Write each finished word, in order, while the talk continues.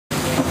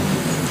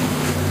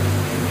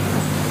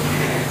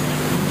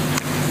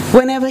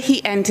Whenever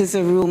he enters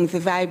a room, the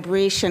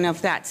vibration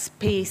of that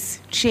space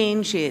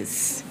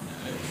changes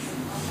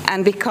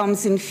and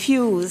becomes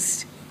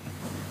infused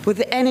with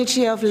the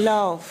energy of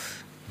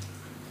love.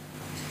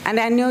 And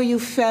I know you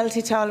felt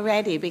it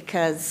already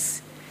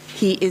because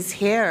he is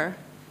here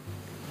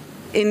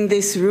in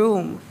this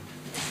room,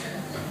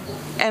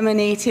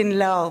 emanating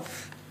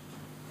love.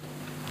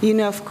 You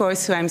know, of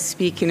course, who I'm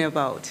speaking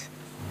about.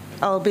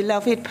 Our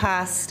beloved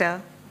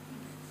pastor,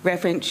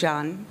 Reverend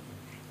John.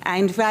 I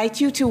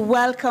invite you to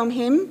welcome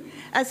him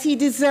as he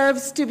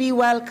deserves to be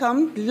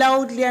welcomed,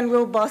 loudly and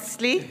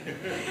robustly,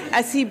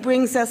 as he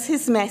brings us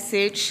his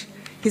message,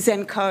 his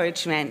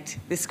encouragement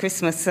this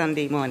Christmas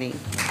Sunday morning.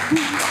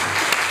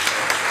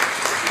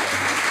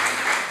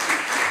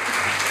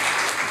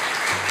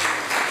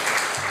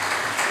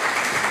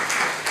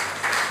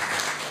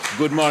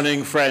 Good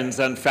morning, friends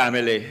and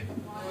family.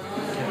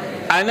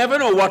 I never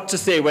know what to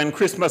say when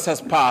Christmas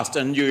has passed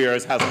and New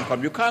Year's hasn't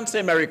come. You can't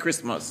say Merry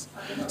Christmas.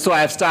 So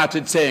I've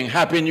started saying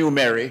Happy New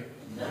Merry,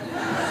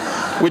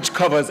 which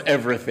covers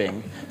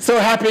everything. So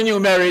Happy New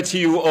Merry to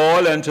you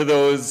all and to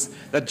those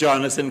that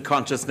join us in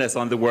consciousness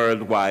on the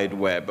World Wide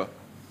Web.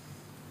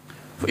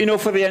 You know,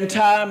 for the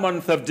entire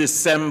month of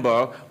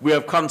December, we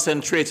have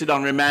concentrated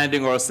on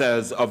reminding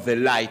ourselves of the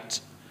light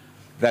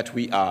that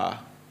we are.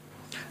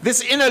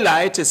 This inner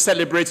light is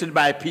celebrated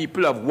by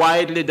people of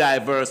widely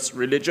diverse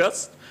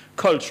religious,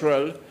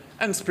 cultural,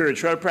 and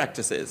spiritual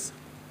practices.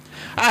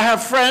 I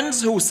have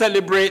friends who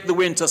celebrate the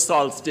Winter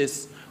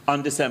Solstice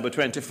on December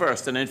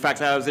 21st, and in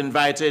fact I was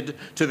invited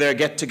to their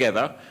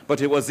get-together, but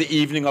it was the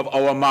evening of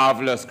our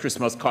marvelous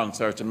Christmas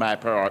concert, and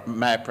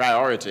my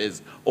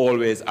priorities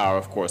always are,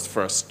 of course,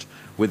 first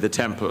with the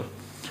temple.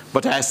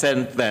 But I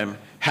sent them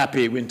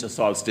happy Winter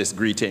Solstice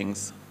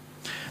greetings.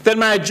 Then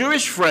my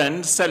Jewish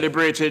friend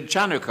celebrated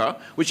Channukah,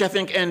 which I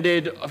think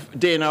ended,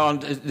 Dana, on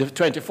the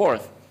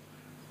 24th.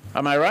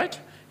 Am I right?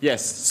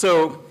 Yes.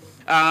 So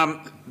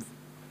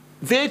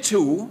they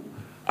too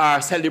are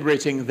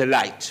celebrating the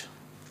light.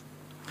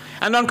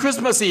 And on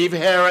Christmas Eve,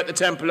 here at the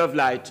Temple of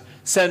Light,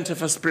 Center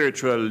for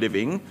Spiritual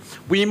Living,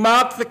 we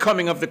mark the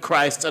coming of the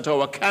Christ at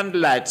our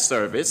candlelight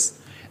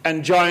service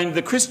and join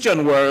the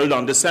Christian world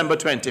on December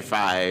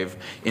 25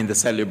 in the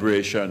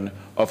celebration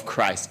of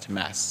Christ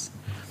Mass.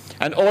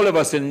 And all of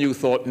us in New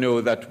Thought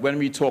know that when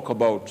we talk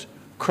about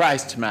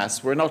Christ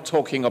Mass, we're not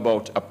talking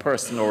about a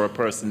person or a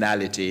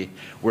personality.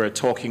 We're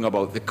talking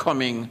about the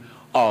coming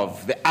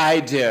of the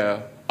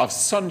idea of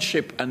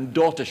sonship and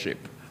daughtership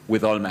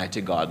with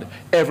Almighty God.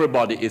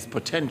 Everybody is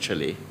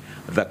potentially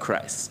the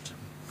Christ.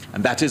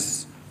 And that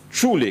is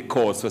truly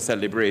cause for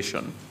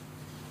celebration.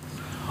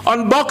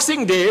 On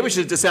Boxing Day, which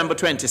is December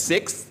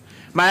 26th,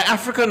 my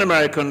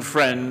African-American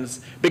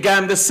friends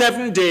began the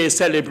 7-day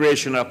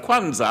celebration of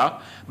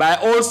Kwanzaa by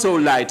also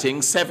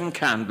lighting 7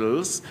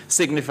 candles,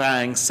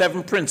 signifying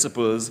 7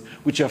 principles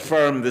which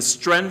affirm the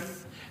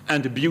strength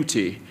and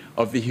beauty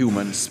of the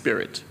human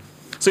spirit.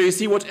 So you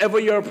see, whatever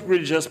your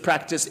religious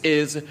practice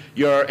is,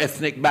 your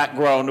ethnic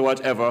background or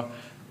whatever,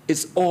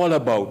 it's all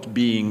about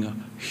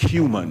being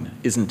human,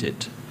 isn't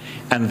it?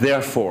 And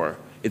therefore,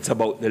 it's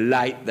about the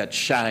light that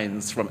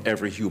shines from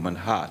every human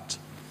heart.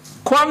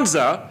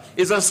 Kwanzaa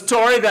is a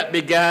story that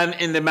began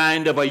in the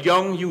mind of a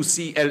young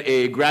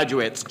UCLA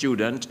graduate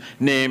student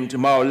named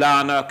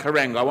Maulana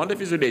Karenga. I wonder if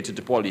he's related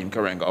to Pauline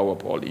Karenga, our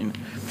Pauline.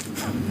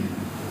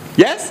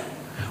 Yes?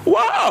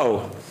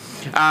 Wow!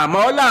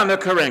 Maulana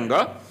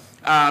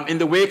Karenga, in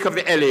the wake of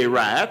the LA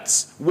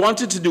riots,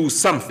 wanted to do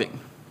something.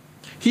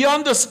 He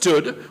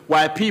understood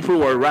why people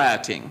were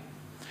rioting.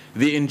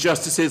 The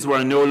injustices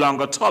were no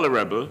longer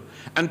tolerable,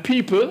 and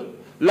people,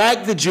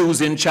 like the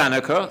Jews in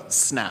Channukah,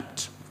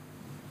 snapped.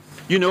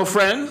 You know,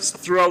 friends,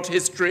 throughout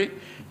history,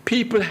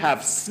 people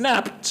have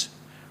snapped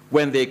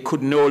when they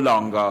could no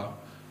longer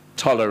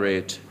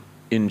tolerate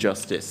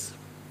injustice.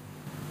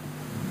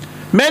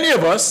 Many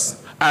of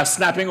us are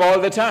snapping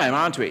all the time,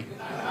 aren't we?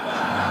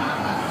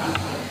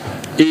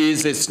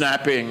 Easy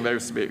snapping,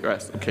 there's big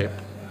rest, okay.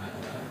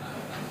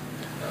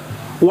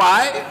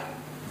 Why?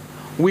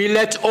 We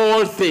let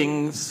all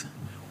things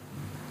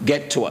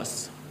get to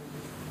us.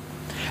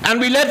 And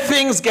we let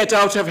things get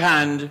out of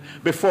hand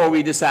before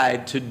we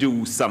decide to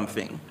do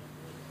something.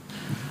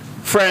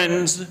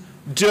 Friends,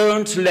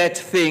 don't let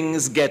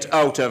things get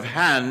out of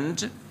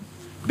hand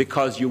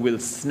because you will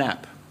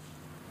snap.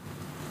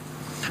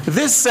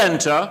 This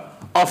center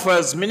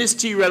offers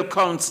ministerial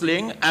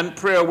counseling and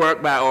prayer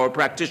work by our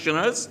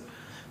practitioners,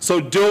 so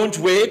don't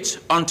wait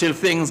until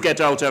things get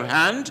out of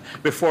hand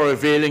before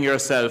availing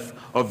yourself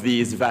of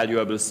these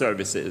valuable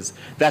services.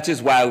 That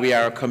is why we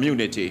are a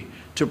community,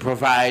 to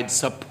provide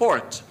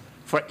support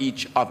for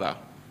each other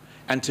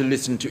and to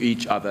listen to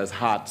each other's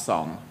heart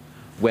song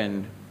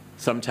when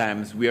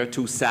sometimes we are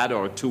too sad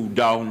or too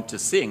down to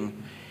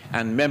sing,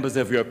 and members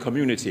of your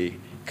community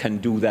can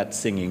do that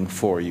singing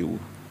for you.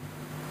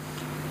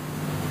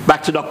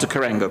 Back to Dr.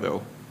 Karenga,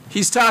 though.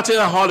 He started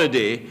a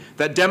holiday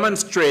that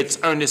demonstrates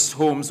Ernest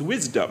Holmes'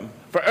 wisdom.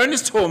 For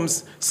Ernest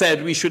Holmes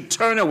said we should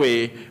turn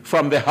away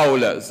from the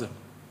howlers.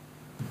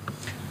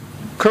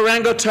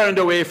 Karenga turned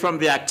away from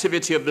the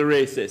activity of the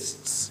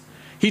racists.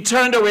 He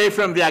turned away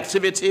from the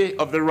activity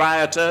of the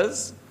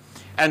rioters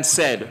and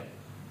said,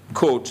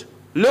 quote,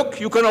 "Look,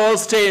 you can all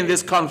stay in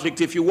this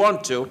conflict if you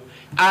want to.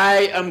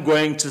 I am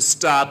going to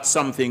start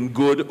something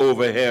good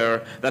over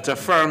here that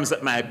affirms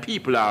that my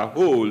people are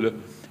whole,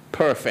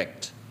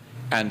 perfect,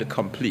 and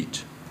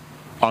complete,"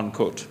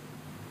 unquote.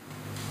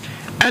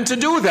 And to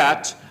do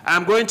that,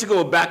 I'm going to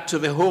go back to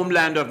the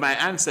homeland of my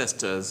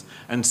ancestors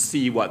and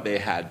see what they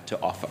had to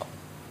offer.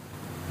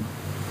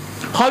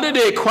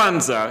 Holiday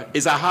Kwanzaa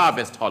is a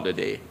harvest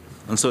holiday,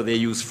 and so they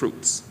use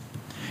fruits.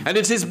 And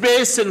it is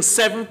based in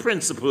 7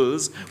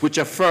 principles which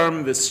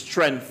affirm the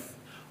strength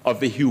of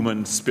the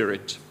human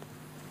spirit.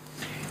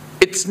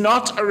 It's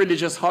not a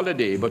religious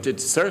holiday, but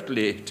it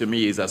certainly, to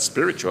me, is a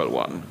spiritual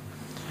one.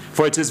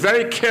 For it is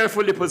very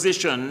carefully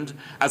positioned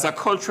as a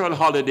cultural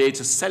holiday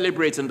to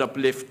celebrate and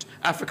uplift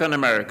African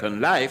American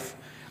life,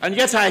 and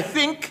yet I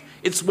think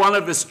it's one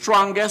of the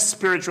strongest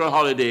spiritual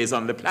holidays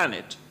on the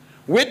planet,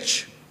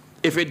 which,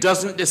 if it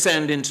doesn't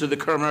descend into the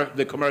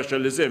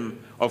commercialism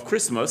of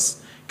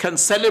Christmas, can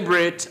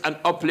celebrate and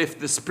uplift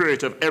the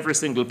spirit of every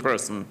single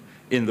person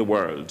in the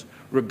world,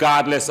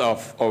 regardless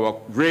of our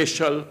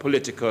racial,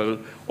 political,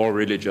 or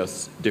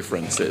religious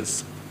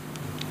differences.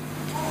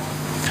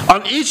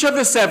 On each of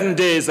the 7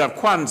 days of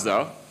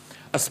Kwanzaa,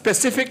 a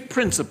specific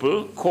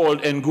principle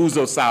called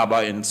Nguzo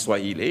Saba in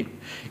Swahili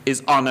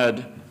is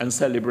honored and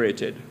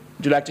celebrated.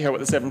 Would you like to hear what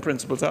the 7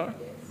 principles are?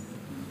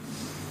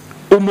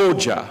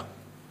 Umoja,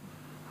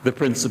 the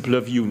principle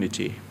of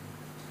unity.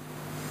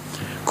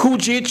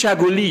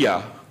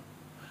 Kujichagulia,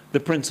 the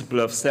principle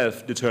of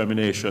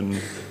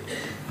self-determination.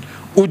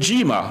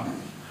 Ujima,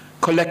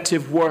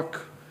 collective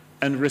work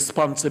and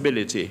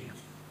responsibility.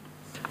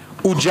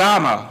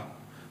 Ujama,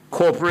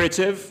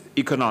 cooperative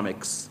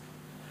economics.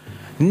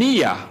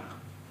 Nia,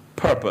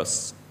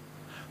 purpose.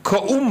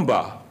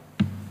 Kuumba,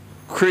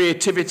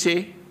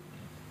 creativity.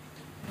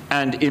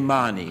 And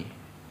Imani,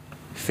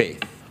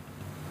 faith.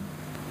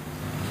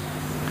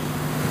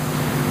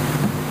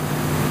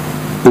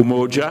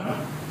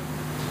 Umoja,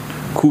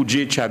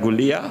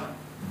 Kujichagulia,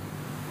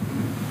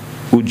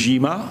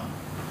 Ujima,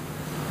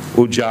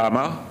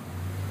 Ujama,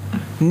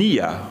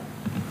 Nia,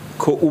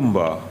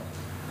 Kuumba,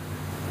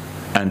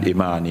 and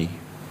Imani.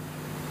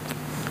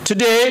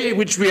 Today,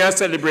 which we are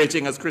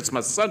celebrating as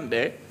Christmas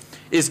Sunday,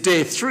 is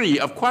day 3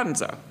 of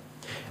Kwanzaa,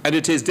 and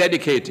it is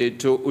dedicated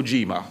to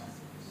Ujima,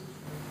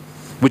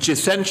 which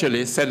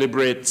essentially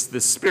celebrates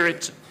the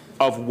spirit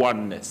of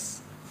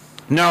oneness.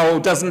 Now,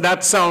 doesn't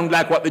that sound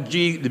like what the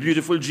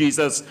beautiful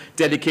Jesus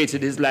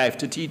dedicated his life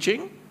to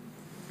teaching?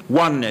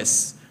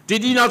 Oneness.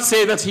 Did he not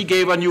say that he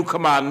gave a new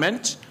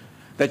commandment,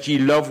 that ye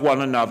love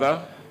one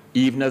another,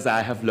 even as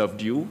I have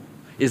loved you?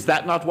 Is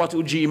that not what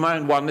Ujima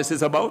and oneness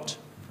is about?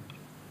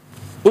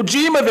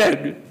 Ujima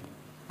then,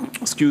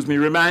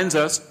 reminds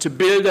us to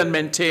build and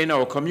maintain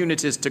our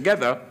communities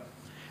together,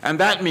 and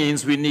that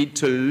means we need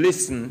to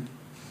listen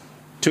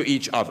to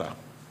each other.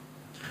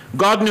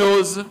 God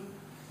knows,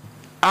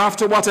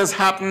 after what has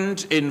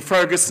happened in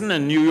Ferguson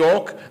and New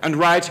York and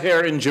right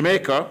here in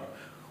Jamaica,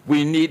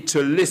 we need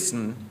to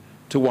listen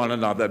to one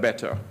another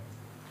better.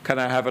 Can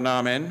I have an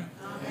amen?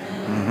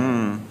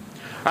 Amen.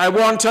 I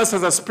want us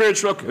as a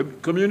spiritual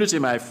community,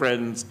 my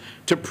friends,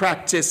 to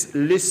practice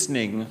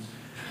listening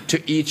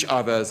to each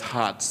other's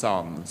heart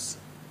songs.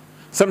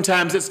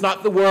 Sometimes it's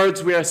not the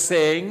words we are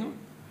saying,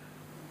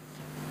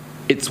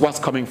 it's what's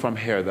coming from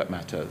here that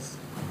matters.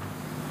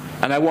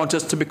 And I want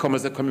us to become,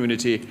 as a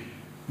community,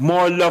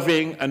 more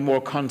loving and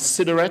more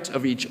considerate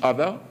of each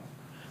other,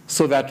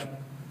 so that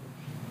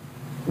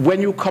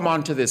when you come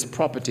onto this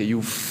property,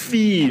 you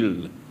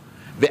feel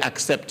the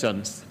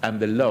acceptance and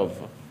the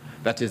love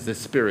that is the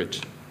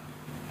spirit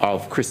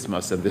of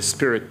Christmas and the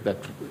spirit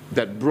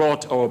that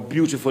brought our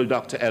beautiful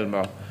Dr.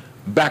 Elmer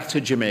back to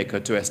Jamaica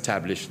to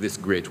establish this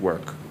great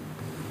work.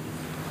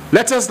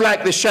 Let us,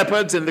 like the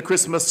shepherds in the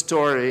Christmas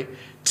story,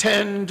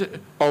 tend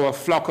our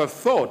flock of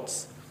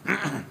thoughts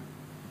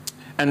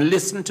and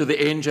listen to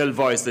the angel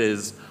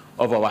voices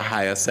of our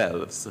higher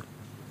selves.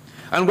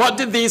 And what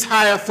did these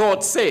higher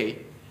thoughts say?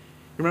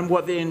 Remember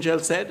what the angel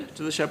said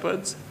to the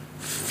shepherds?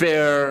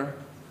 Fear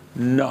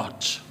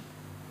not.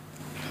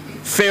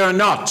 Fear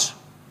not.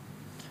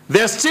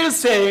 They're still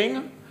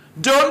saying,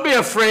 don't be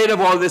afraid of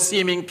all the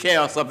seeming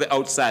chaos of the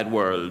outside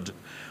world,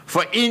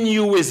 for in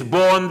you is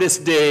born this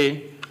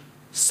day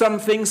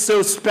something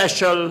so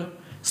special,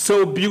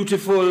 so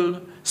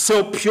beautiful,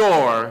 so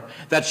pure,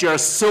 that your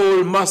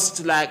soul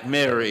must, like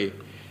Mary,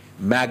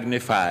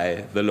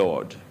 magnify the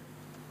Lord.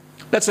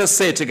 Let's just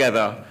say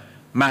together,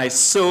 my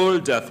soul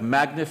doth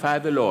magnify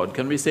the Lord.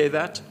 Can we say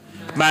that?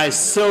 My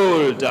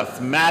soul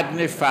doth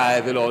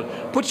magnify the Lord.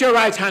 Put your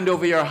right hand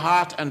over your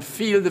heart and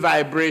feel the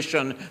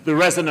vibration, the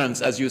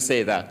resonance as you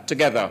say that.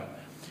 Together.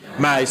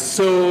 My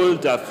soul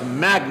doth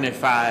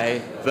magnify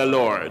the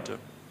Lord.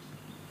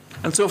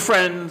 And so,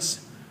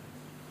 friends,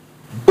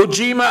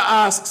 Ujima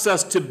asks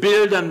us to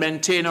build and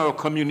maintain our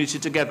community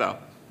together.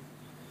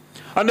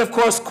 And of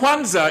course,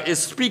 Kwanzaa is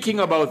speaking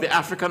about the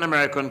African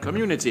American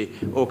community.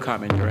 Oh,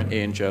 Carmen, you're an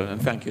angel,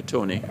 and thank you,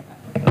 Tony.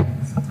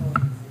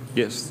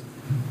 Yes.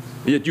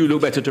 You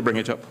look better to bring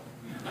it up.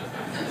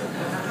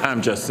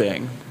 I'm just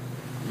saying.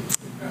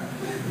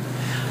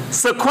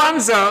 So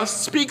Kwanzaa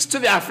speaks to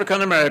the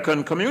African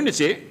American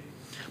community,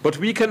 but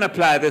we can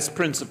apply this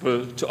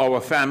principle to our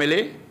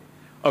family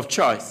of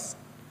choice.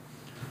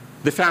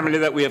 The family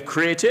that we have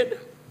created,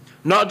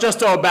 not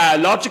just our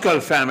biological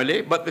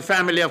family, but the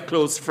family of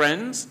close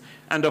friends,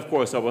 and of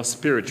course our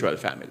spiritual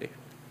family.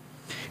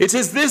 It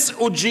is this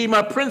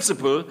Ujima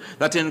principle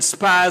that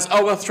inspires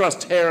our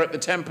thrust here at the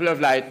Temple of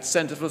Light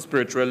Center for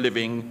Spiritual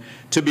Living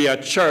to be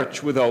a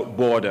church without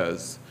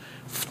borders,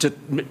 to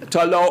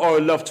allow our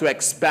love to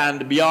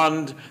expand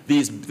beyond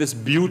this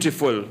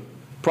beautiful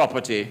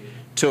property,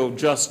 to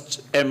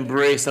just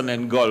embrace and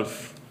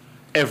engulf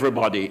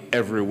everybody,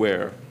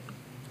 everywhere.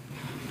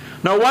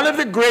 Now, one of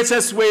the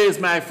greatest ways,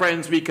 my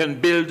friends, we can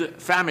build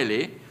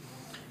family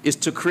is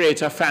to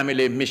create a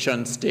family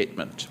mission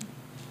statement.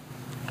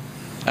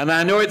 And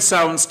I know it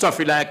sounds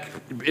stuffy, like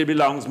it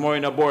belongs more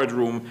in a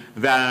boardroom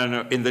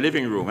than in the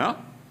living room, huh?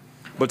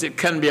 But it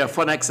can be a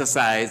fun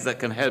exercise that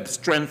can help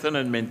strengthen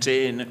and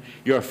maintain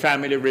your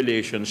family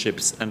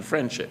relationships and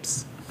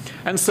friendships.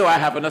 And so I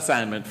have an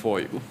assignment for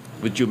you,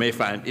 which you may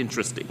find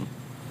interesting.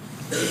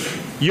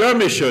 Your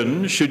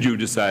mission, should you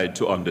decide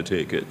to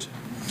undertake it,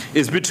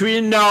 is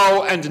between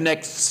now and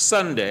next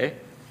Sunday,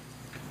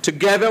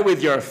 together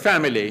with your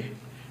family,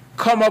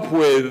 come up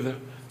with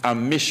a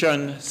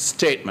mission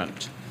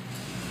statement.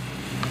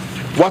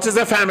 What is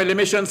a family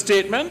mission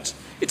statement?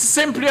 It's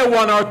simply a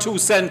 1 or 2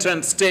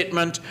 sentence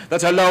statement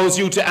that allows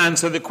you to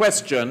answer the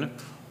question,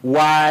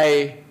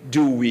 why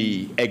do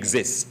we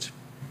exist?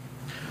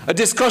 A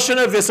discussion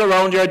of this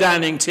around your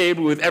dining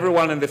table with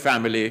everyone in the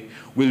family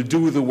will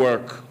do the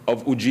work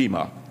of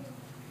Ujima.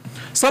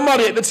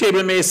 Somebody at the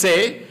table may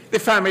say, the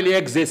family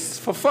exists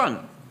for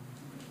fun.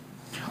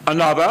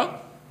 Another,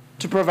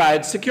 to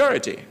provide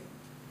security.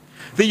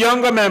 The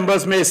younger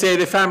members may say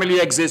the family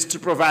exists to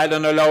provide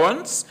an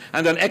allowance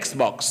and an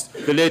Xbox,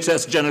 the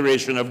latest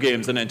generation of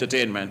games and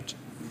entertainment.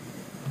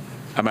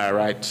 Am I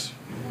right?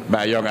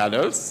 By young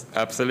adults?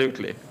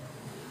 Absolutely.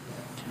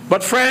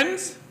 But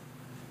friends,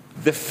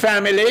 the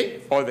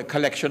family or the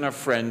collection of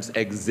friends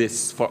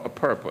exists for a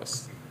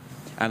purpose.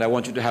 And I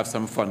want you to have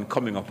some fun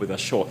coming up with a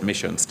short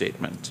mission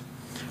statement.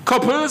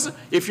 Couples,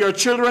 if your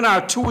children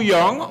are too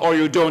young or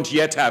you don't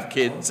yet have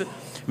kids,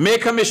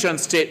 make a mission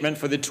statement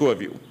for the 2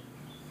 of you.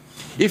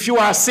 If you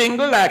are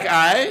single like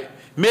I,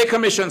 make a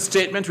mission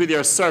statement with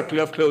your circle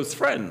of close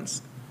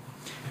friends.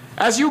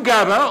 As you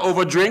gather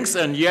over drinks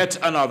and yet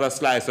another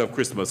slice of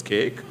Christmas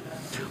cake,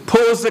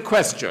 pose the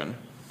question,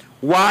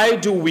 why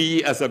do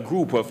we as a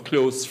group of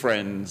close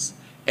friends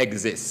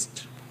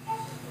exist?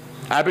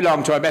 I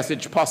belong to a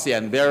message posse,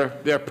 and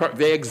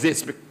they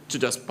exist to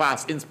just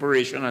pass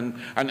inspiration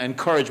and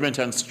encouragement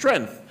and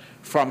strength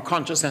from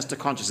consciousness to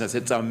consciousness.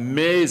 It's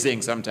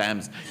amazing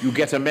sometimes. You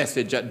get a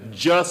message that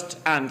just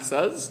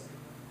answers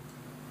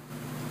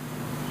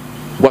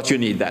what you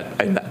need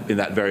in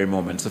that very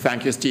moment. So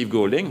thank you, Steve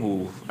Golding,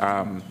 who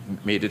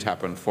made it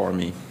happen for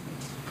me.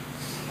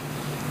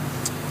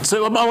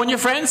 So when your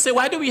friends say,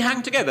 why do we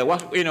hang together?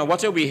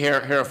 What are we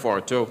here for?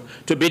 To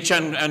bitch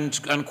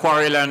and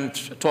quarrel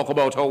and talk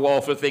about how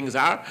awful things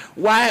are?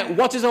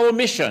 What is our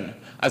mission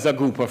as a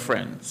group of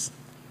friends?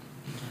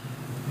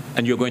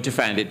 And you're going to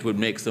find it would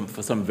make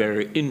for some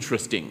very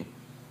interesting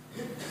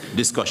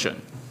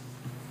discussion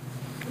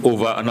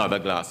over another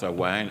glass of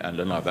wine and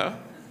another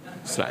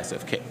slice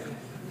of cake.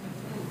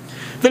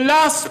 The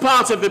last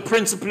part of the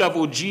principle of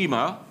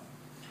Ujima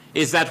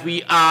is that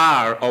we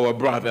are our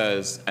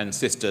brothers and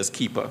sisters'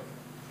 keeper.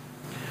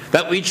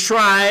 That we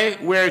try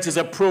where it is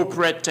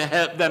appropriate to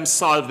help them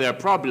solve their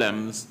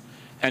problems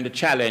and the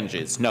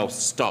challenges. Now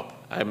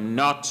stop. I'm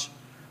not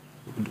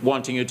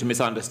wanting you to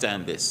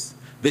misunderstand this.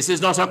 This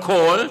is not a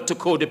call to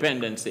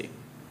codependency.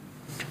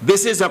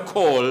 This is a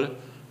call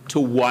to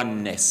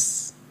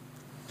oneness.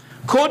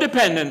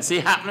 Codependency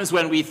happens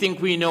when we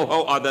think we know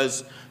how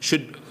others'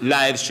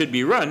 lives should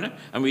be run,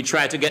 and we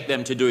try to get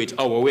them to do it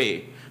our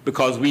way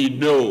because we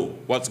know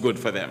what's good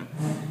for them.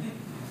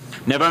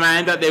 Never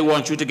mind that they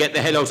want you to get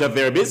the hell out of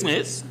their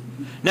business.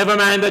 Never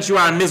mind that you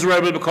are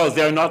miserable because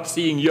they're not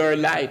seeing your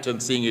light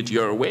and seeing it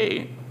your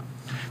way.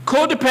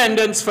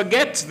 Codependents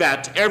forget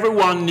that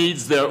everyone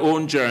needs their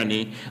own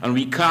journey, and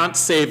we can't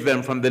save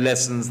them from the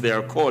lessons they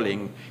are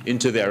calling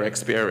into their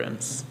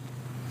experience.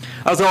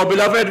 As our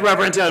beloved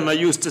Reverend Elmer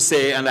used to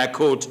say, and I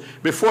quote,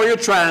 "Before you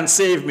try and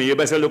save me, you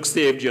better look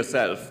saved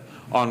yourself,"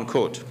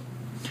 unquote.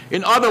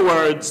 In other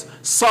words,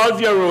 solve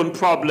your own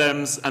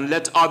problems and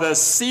let others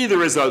see the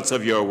results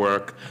of your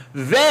work.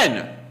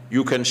 Then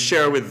you can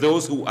share with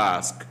those who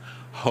ask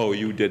how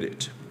you did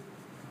it.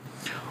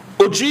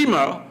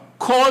 Ujima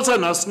calls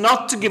on us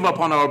not to give up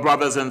on our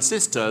brothers and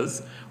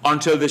sisters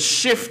until the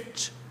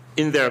shift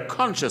in their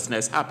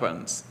consciousness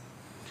happens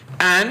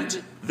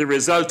and the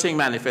resulting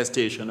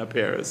manifestation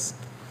appears.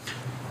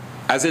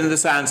 As in the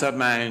science of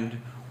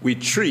mind, We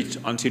treat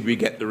until we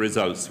get the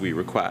results we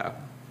require.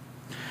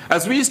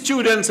 As we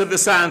students of the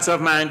science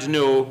of mind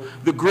know,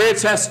 the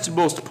greatest,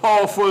 most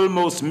powerful,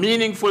 most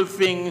meaningful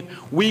thing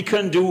we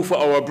can do for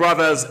our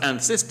brothers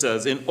and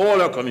sisters in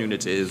all our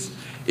communities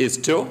is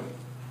to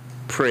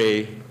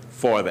pray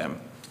for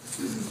them.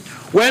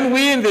 When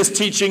we in this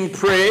teaching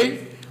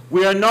pray,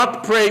 we are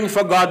not praying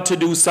for God to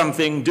do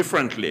something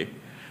differently.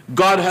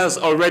 God has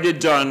already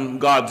done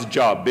God's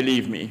job,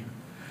 believe me.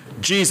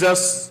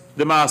 Jesus,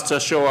 the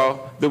master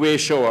shower, the way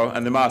shower,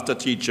 and the master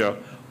teacher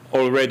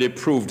already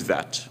proved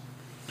that.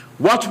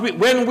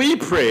 When we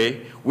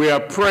pray, we are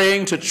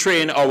praying to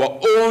train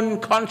our own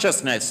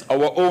consciousness,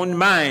 our own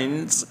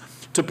minds,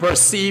 to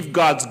perceive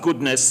God's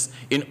goodness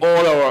in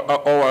all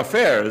our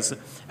affairs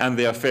and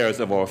the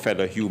affairs of our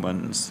fellow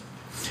humans.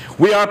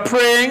 We are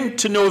praying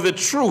to know the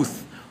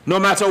truth, no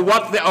matter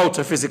what the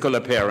outer physical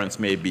appearance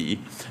may be,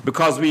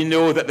 because we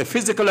know that the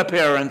physical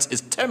appearance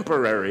is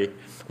temporary,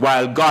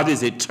 while God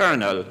is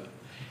eternal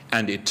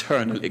and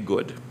eternally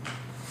good.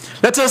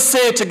 Let us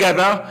say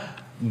together,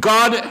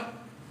 God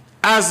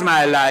as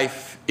my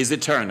life is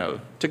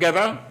eternal.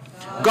 Together?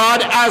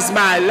 God as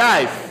my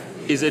life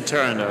is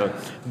eternal.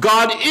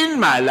 God in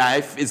my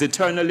life is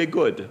eternally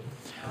good.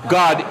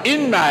 God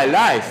in my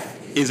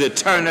life is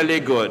eternally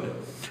good.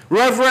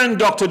 Reverend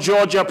Dr.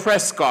 Georgia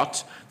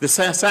Prescott, the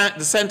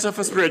Center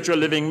for Spiritual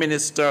Living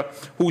minister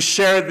who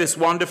shared this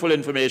wonderful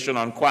information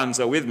on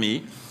Kwanzaa with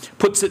me,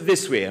 puts it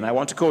this way, and I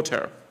want to quote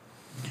her.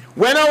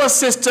 When our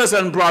sisters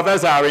and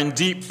brothers are in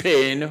deep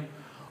pain,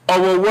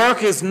 our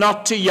work is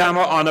not to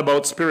yammer on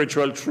about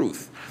spiritual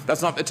truth.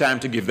 That's not the time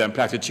to give them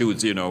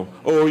platitudes, you know.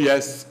 Oh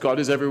yes, God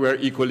is everywhere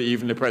equally,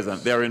 evenly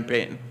present. They're in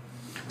pain.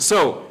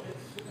 So,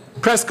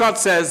 Prescott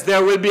says,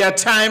 there will be a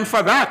time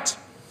for that.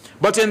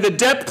 But in the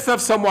depth of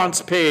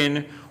someone's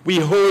pain, we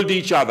hold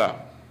each other.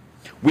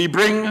 We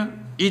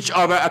bring each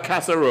other a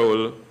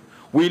casserole.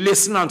 We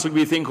listen until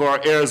we think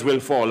our ears will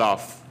fall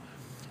off.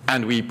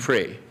 And we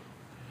pray.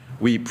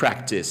 We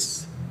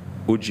practice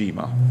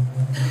Ujima.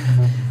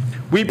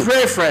 We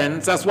pray,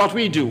 friends. That's what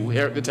we do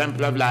here at the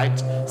Temple of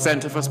Light,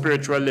 Center for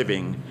Spiritual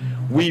Living.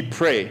 We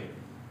pray.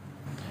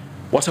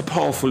 What a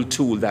powerful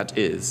tool that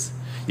is.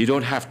 You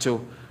don't have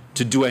to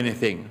do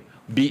anything.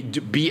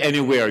 Be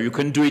anywhere. You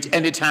can do it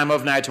any time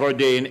of night or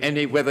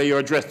day, whether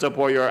you're dressed up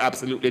or you're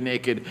absolutely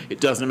naked. It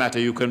doesn't matter.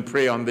 You can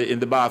pray in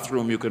the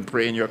bathroom. You can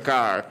pray in your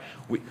car.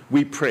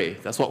 We pray.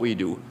 That's what we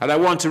do. And I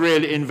want to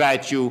really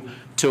invite you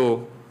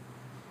to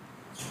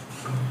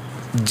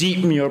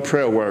deepen your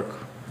prayer work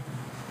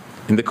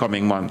in the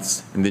coming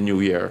months, in the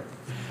new year.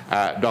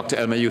 Dr.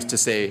 Elmer used to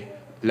say,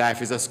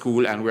 life is a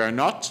school and we're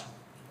not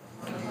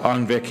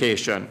on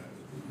vacation.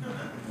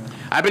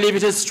 I believe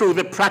it is through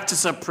the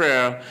practice of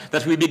prayer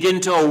that we begin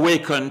to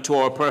awaken to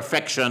our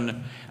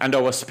perfection and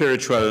our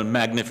spiritual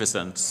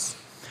magnificence.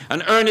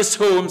 And Ernest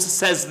Holmes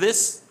says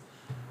this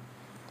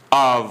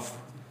of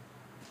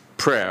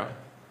prayer,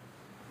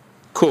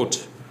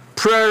 quote,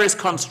 prayer is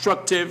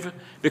constructive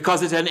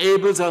because it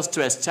enables us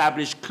to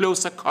establish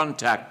closer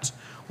contact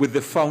with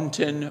the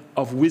fountain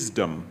of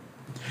wisdom.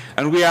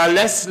 And we are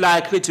less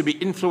likely to be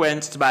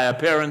influenced by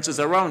appearances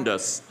around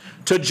us,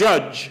 to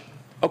judge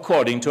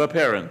according to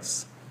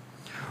appearance.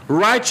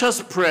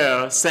 Righteous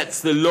prayer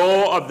sets the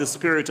law of the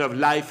spirit of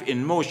life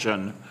in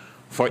motion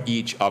for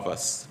each of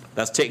us.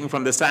 That's taken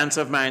from the Science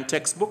of Mind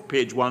textbook,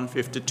 page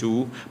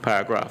 152,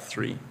 paragraph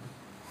 3.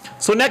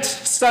 So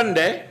next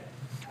Sunday,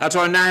 at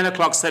our 9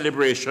 o'clock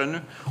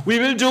celebration, we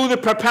will do the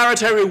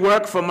preparatory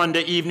work for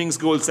Monday evening's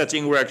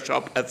goal-setting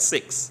workshop at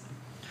 6.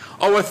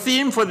 Our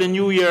theme for the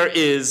new year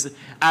is,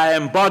 I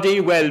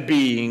embody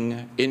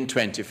well-being in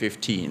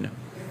 2015.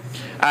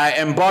 I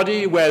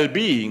embody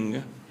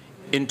well-being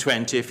in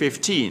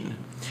 2015.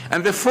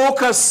 And the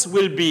focus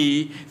will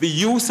be the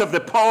use of the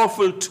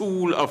powerful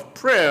tool of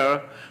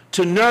prayer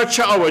to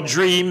nurture our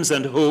dreams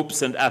and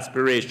hopes and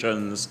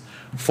aspirations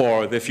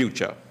for the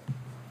future.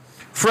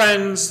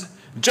 Friends,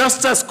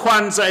 just as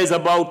Kwanzaa is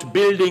about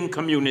building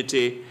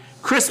community,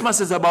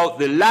 Christmas is about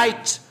the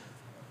light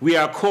we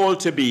are called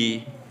to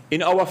be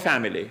in our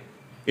family,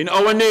 in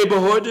our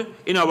neighborhood,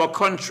 in our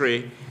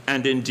country,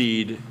 and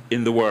indeed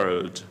in the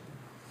world.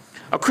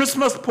 A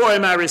Christmas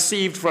poem I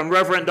received from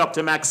Reverend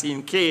Dr.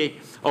 Maxine Kay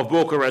of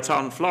Boca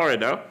Raton,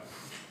 Florida,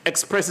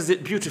 expresses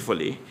it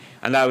beautifully,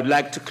 and I would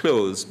like to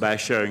close by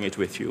sharing it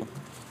with you.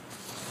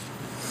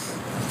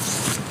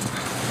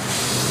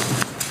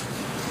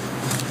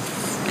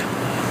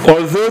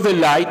 Although the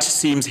light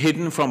seems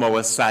hidden from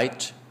our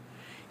sight,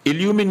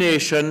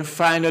 illumination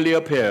finally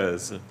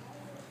appears.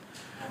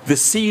 The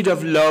seed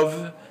of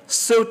love,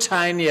 so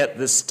tiny at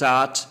the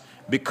start,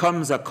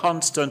 becomes a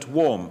constant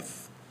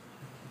warmth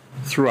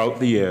throughout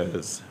the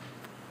years.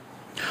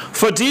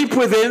 For deep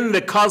within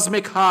the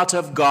cosmic heart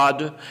of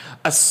God,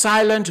 a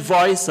silent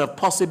voice of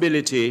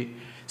possibility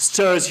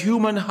stirs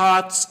human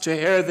hearts to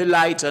hear the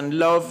light and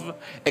love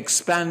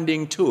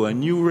expanding to a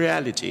new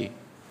reality.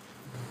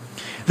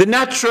 The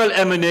natural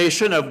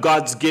emanation of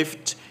God's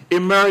gift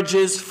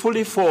emerges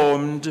fully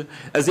formed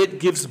as it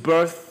gives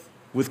birth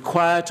with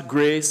quiet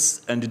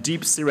grace and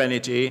deep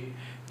serenity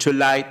to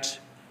light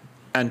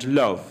and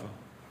love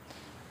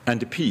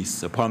and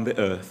peace upon the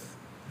earth.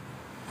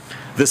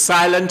 The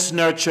silent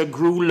nurture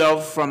grew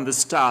love from the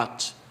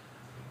start.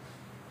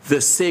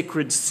 The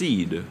sacred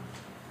seed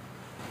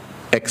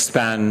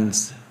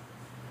expands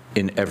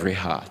in every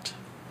heart.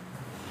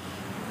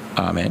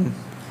 Amen.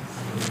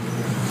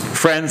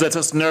 Friends, let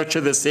us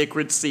nurture the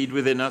sacred seed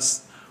within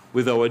us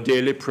with our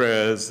daily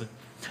prayers.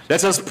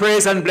 Let us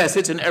praise and bless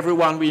it in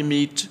everyone we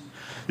meet.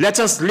 Let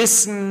us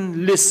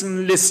listen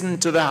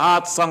to the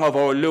heart song of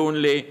our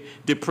lonely,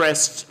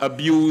 depressed,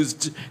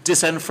 abused,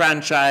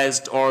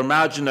 disenfranchised, or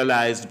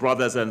marginalized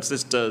brothers and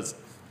sisters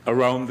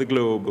around the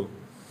globe.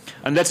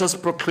 And let us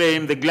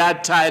proclaim the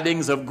glad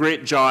tidings of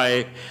great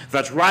joy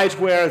that right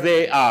where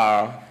they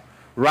are,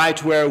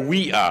 right where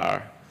we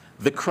are,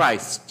 the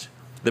Christ,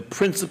 the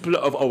principle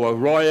of our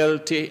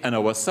royalty and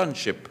our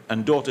sonship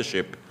and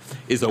daughtership,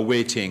 is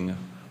awaiting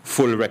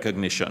full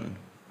recognition.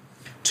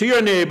 To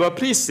your neighbor,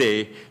 please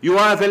say, you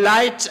are the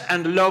light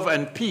and love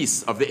and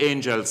peace of the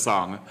angel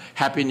song,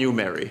 Happy New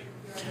Mary.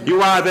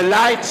 You are the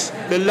light,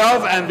 the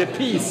love, and the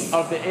peace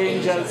of the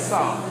angel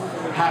song,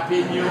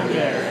 Happy New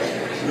Mary.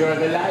 You are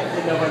the light,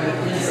 the love, and the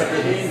peace of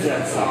the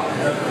angel song,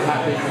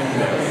 Happy New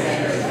Mary.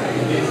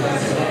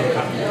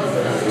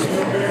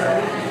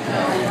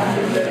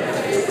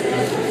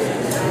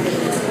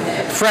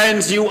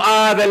 Friends, you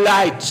are the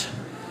light,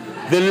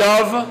 the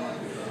love,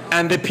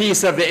 and the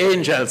peace of the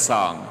angel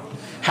song.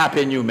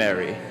 Happy New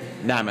Mary.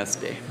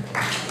 Namaste.